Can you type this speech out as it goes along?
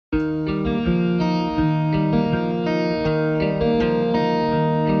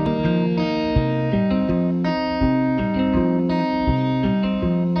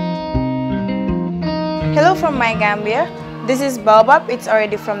from my Gambia. This is Baobab. It's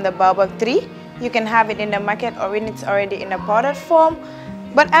already from the Baobab tree. You can have it in the market or when it's already in a powdered form.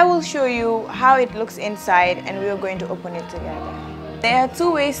 But I will show you how it looks inside and we are going to open it together. There are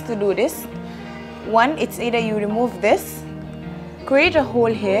two ways to do this. One, it's either you remove this, create a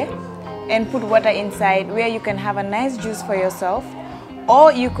hole here and put water inside where you can have a nice juice for yourself,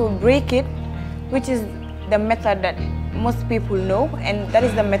 or you could break it, which is the method that most people know, and that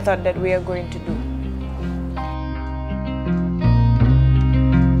is the method that we are going to do.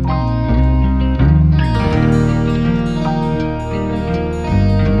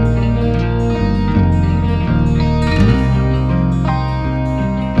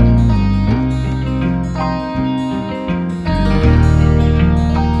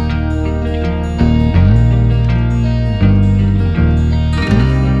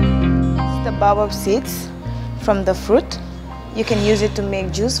 Baobab seeds from the fruit. You can use it to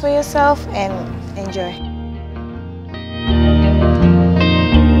make juice for yourself and enjoy.